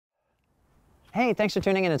Hey, thanks for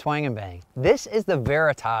tuning in to Twang and Bang. This is the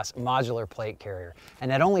Veritas modular plate carrier, and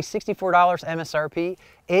at only $64 MSRP,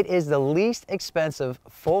 it is the least expensive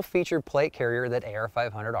full-featured plate carrier that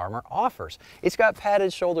AR500 Armor offers. It's got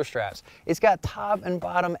padded shoulder straps, it's got top and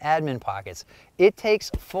bottom admin pockets, it takes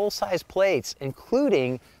full-size plates,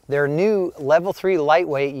 including their new Level 3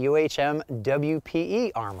 lightweight UHM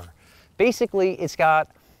WPE armor. Basically, it's got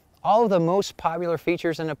all of the most popular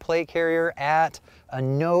features in a plate carrier at a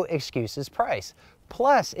no excuses price.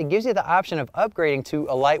 Plus, it gives you the option of upgrading to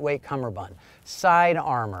a lightweight cummerbund, side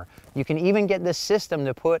armor. You can even get this system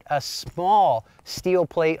to put a small steel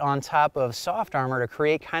plate on top of soft armor to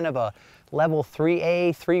create kind of a level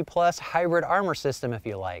 3A, 3+ hybrid armor system if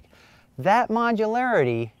you like. That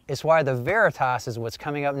modularity is why the Veritas is what's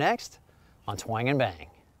coming up next on Twang and Bang.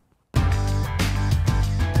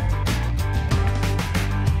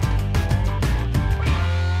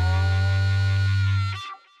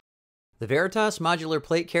 The Veritas modular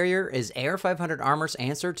plate carrier is AR500 Armor's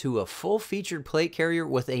answer to a full-featured plate carrier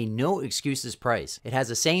with a no-excuses price. It has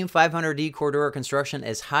the same 500D Cordura construction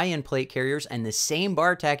as high-end plate carriers and the same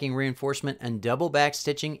bar tacking reinforcement and double back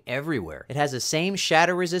stitching everywhere. It has the same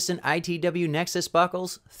shatter-resistant ITW Nexus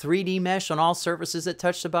buckles, 3D mesh on all surfaces that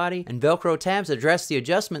touch the body, and Velcro tabs address the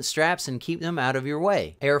adjustment straps and keep them out of your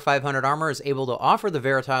way. AR500 Armor is able to offer the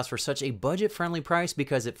Veritas for such a budget-friendly price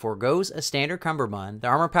because it forgoes a standard cummerbund. The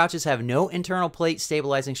armor pouches have no internal plate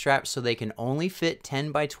stabilizing straps, so they can only fit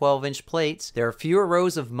 10 by 12 inch plates. There are fewer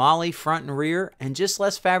rows of MOLLE front and rear, and just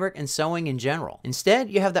less fabric and sewing in general. Instead,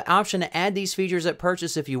 you have the option to add these features at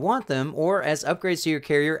purchase if you want them, or as upgrades to your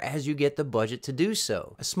carrier as you get the budget to do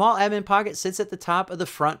so. A small admin pocket sits at the top of the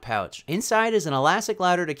front pouch. Inside is an elastic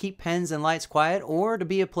ladder to keep pens and lights quiet, or to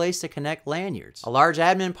be a place to connect lanyards. A large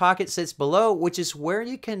admin pocket sits below, which is where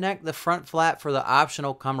you connect the front flap for the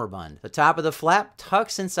optional cummerbund. The top of the flap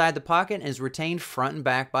tucks inside the pocket and is retained front and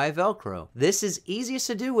back by Velcro. This is easiest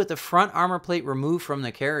to do with the front armor plate removed from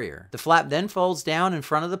the carrier. The flap then folds down in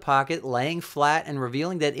front of the pocket, laying flat and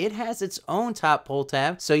revealing that it has its own top pull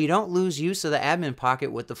tab, so you don't lose use of the admin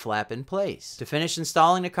pocket with the flap in place. To finish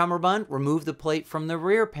installing the cummerbund, remove the plate from the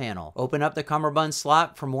rear panel. Open up the cummerbund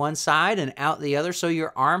slot from one side and out the other so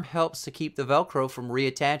your arm helps to keep the Velcro from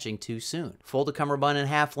reattaching too soon. Fold the cummerbund in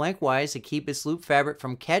half lengthwise to keep its loop fabric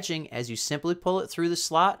from catching as you simply pull it through the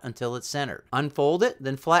slot until it's centered. Unfold it,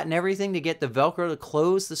 then flatten everything to get the Velcro to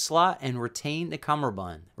close the slot and retain the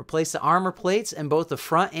cummerbund. Replace the armor plates in both the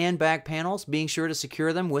front and back panels, being sure to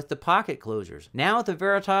secure them with the pocket closures. Now the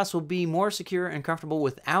Veritas will be more secure and comfortable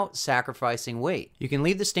without sacrificing weight. You can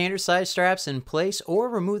leave the standard size straps in place or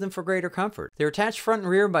remove them for greater comfort. They're attached front and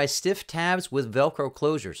rear by stiff tabs with Velcro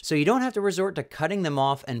closures, so you don't have to resort to cutting them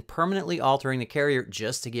off and permanently altering the carrier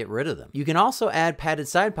just to get rid of them. You can also add padded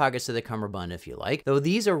side pockets to the cummerbund if you like, though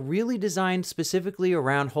these are really designed specifically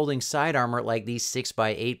around holding side armor like these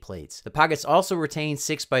 6x8 plates. The pockets also retain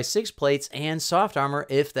 6x6 plates and soft armor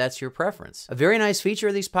if that's your preference. A very nice feature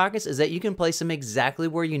of these pockets is that you can place them exactly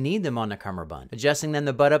where you need them on the cummerbund, adjusting them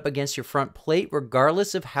to butt up against your front plate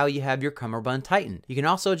regardless of how you have your cummerbund tightened. You can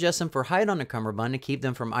also adjust them for height on the cummerbund to keep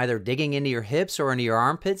them from either digging into your hips or into your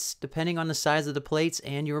armpits, depending on the size of the plates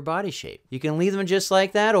and your body shape. You can leave them just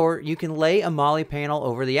like that, or you can lay a MOLLE panel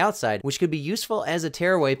over the outside, which could be useful as a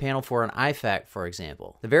tearaway panel for an IFAC, for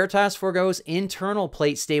example. The Veritas forgoes internal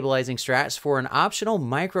plate stabilizing straps for an optional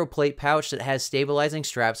micro plate pouch that has stabilizing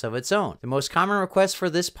straps of its own. The most common request for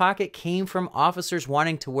this pocket came from officers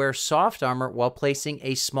wanting to wear soft armor while placing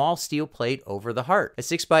a small steel plate over the heart. A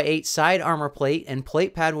 6x8 side armor plate and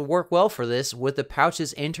plate pad will work well for this, with the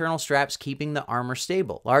pouch's internal straps keeping the armor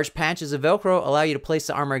stable. Large patches of Velcro allow you to place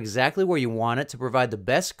the armor exactly where you want it to provide the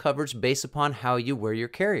best coverage based upon how you wear your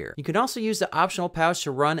carrier. You can also use the optional pouch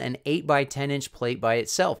to run an 8x10 inch plate by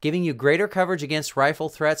itself, giving you greater coverage against rifle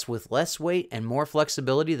threats with less weight and more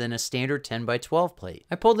flexibility than a standard 10x12 plate.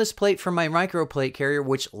 I pulled this plate from my micro plate carrier,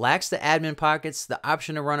 which lacks the admin pockets, the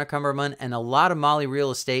option to run a cummerbund, and a lot of MOLLE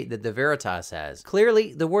real estate that the Veritas has.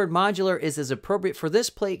 Clearly, the word modular is as appropriate for this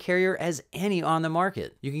plate carrier as any on the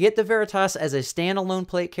market. You can get the Veritas as a standalone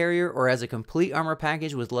plate carrier or as a complete armor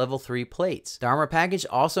package with level 3 plates. The armor package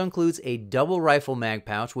also includes a double rifle mag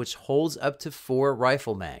pouch, which holds up to 4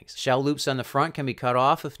 rifle mags. Shell loops on the front can be cut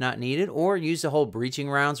off if not needed, or used to hold breaching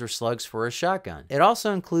rounds or slugs for a shotgun. It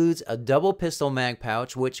also includes a double pistol mag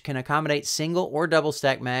pouch, which can accommodate single or double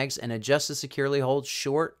stack mags and adjust to securely hold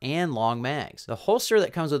short and long mags. The holster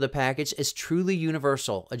that comes with the package is truly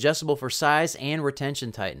universal, adjustable for size and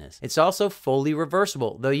retention tightness. It's also fully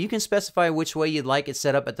reversible, though you can specify which way you'd like it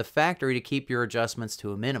set up at the factory to keep your adjustments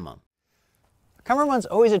to a minimum. Cummerbund's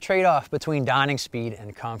always a trade-off between donning speed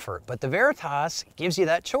and comfort, but the Veritas gives you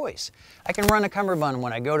that choice. I can run a cummerbund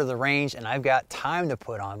when I go to the range and I've got time to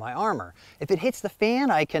put on my armor. If it hits the fan,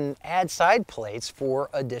 I can add side plates for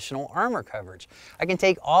additional armor coverage. I can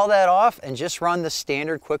take all that off and just run the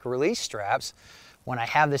standard quick release straps when I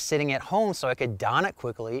have this sitting at home so I could don it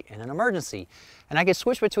quickly in an emergency. And I could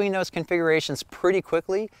switch between those configurations pretty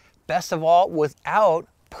quickly, best of all without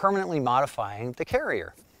permanently modifying the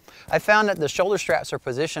carrier. I found that the shoulder straps are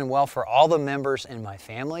positioned well for all the members in my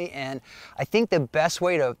family, and I think the best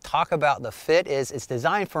way to talk about the fit is it's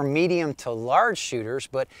designed for medium to large shooters,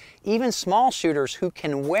 but even small shooters who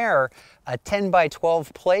can wear a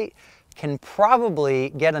 10x12 plate can probably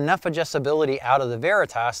get enough adjustability out of the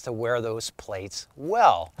Veritas to wear those plates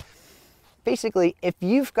well. Basically, if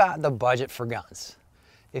you've got the budget for guns,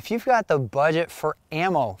 if you've got the budget for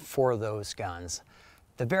ammo for those guns,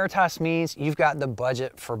 the Veritas means you've got the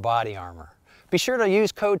budget for body armor. Be sure to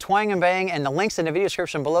use code TWANGnBANG and the links in the video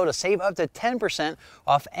description below to save up to 10%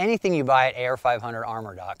 off anything you buy at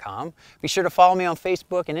ar500armor.com. Be sure to follow me on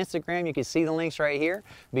Facebook and Instagram. You can see the links right here.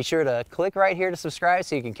 Be sure to click right here to subscribe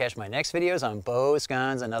so you can catch my next videos on bows,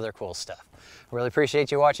 guns, and other cool stuff. I really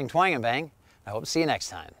appreciate you watching Twang and Bang. I hope to see you next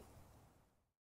time.